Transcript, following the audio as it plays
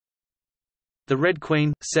The Red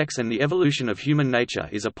Queen, Sex and the Evolution of Human Nature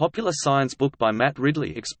is a popular science book by Matt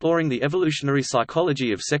Ridley exploring the evolutionary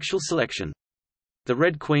psychology of sexual selection. The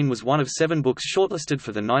Red Queen was one of 7 books shortlisted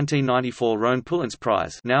for the 1994 Roane Pullins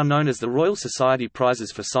Prize, now known as the Royal Society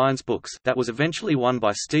Prizes for Science Books, that was eventually won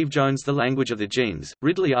by Steve Jones' The Language of the Genes.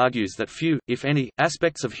 Ridley argues that few, if any,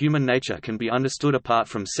 aspects of human nature can be understood apart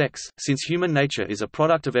from sex, since human nature is a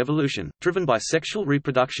product of evolution, driven by sexual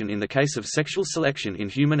reproduction in the case of sexual selection in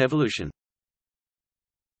human evolution.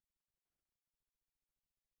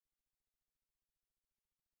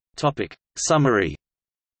 Summary.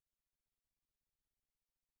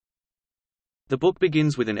 The book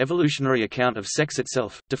begins with an evolutionary account of sex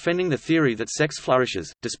itself, defending the theory that sex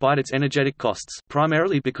flourishes, despite its energetic costs,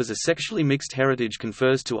 primarily because a sexually mixed heritage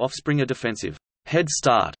confers to offspring a defensive head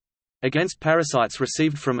start against parasites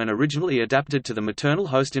received from and originally adapted to the maternal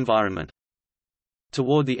host environment.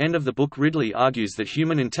 Toward the end of the book, Ridley argues that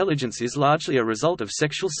human intelligence is largely a result of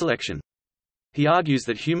sexual selection. He argues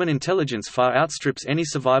that human intelligence far outstrips any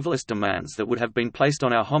survivalist demands that would have been placed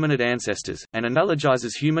on our hominid ancestors, and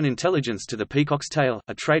analogizes human intelligence to the peacock's tail,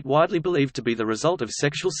 a trait widely believed to be the result of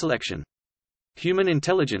sexual selection. Human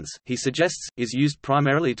intelligence, he suggests, is used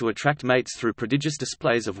primarily to attract mates through prodigious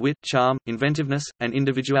displays of wit, charm, inventiveness, and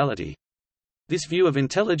individuality. This view of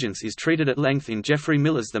intelligence is treated at length in Geoffrey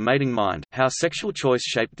Miller's The Mating Mind: How Sexual Choice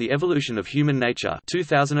Shaped the Evolution of Human Nature,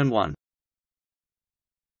 2001.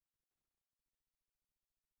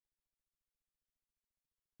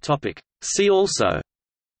 See also: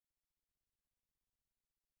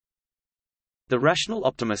 The Rational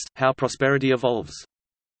Optimist, How Prosperity Evolves.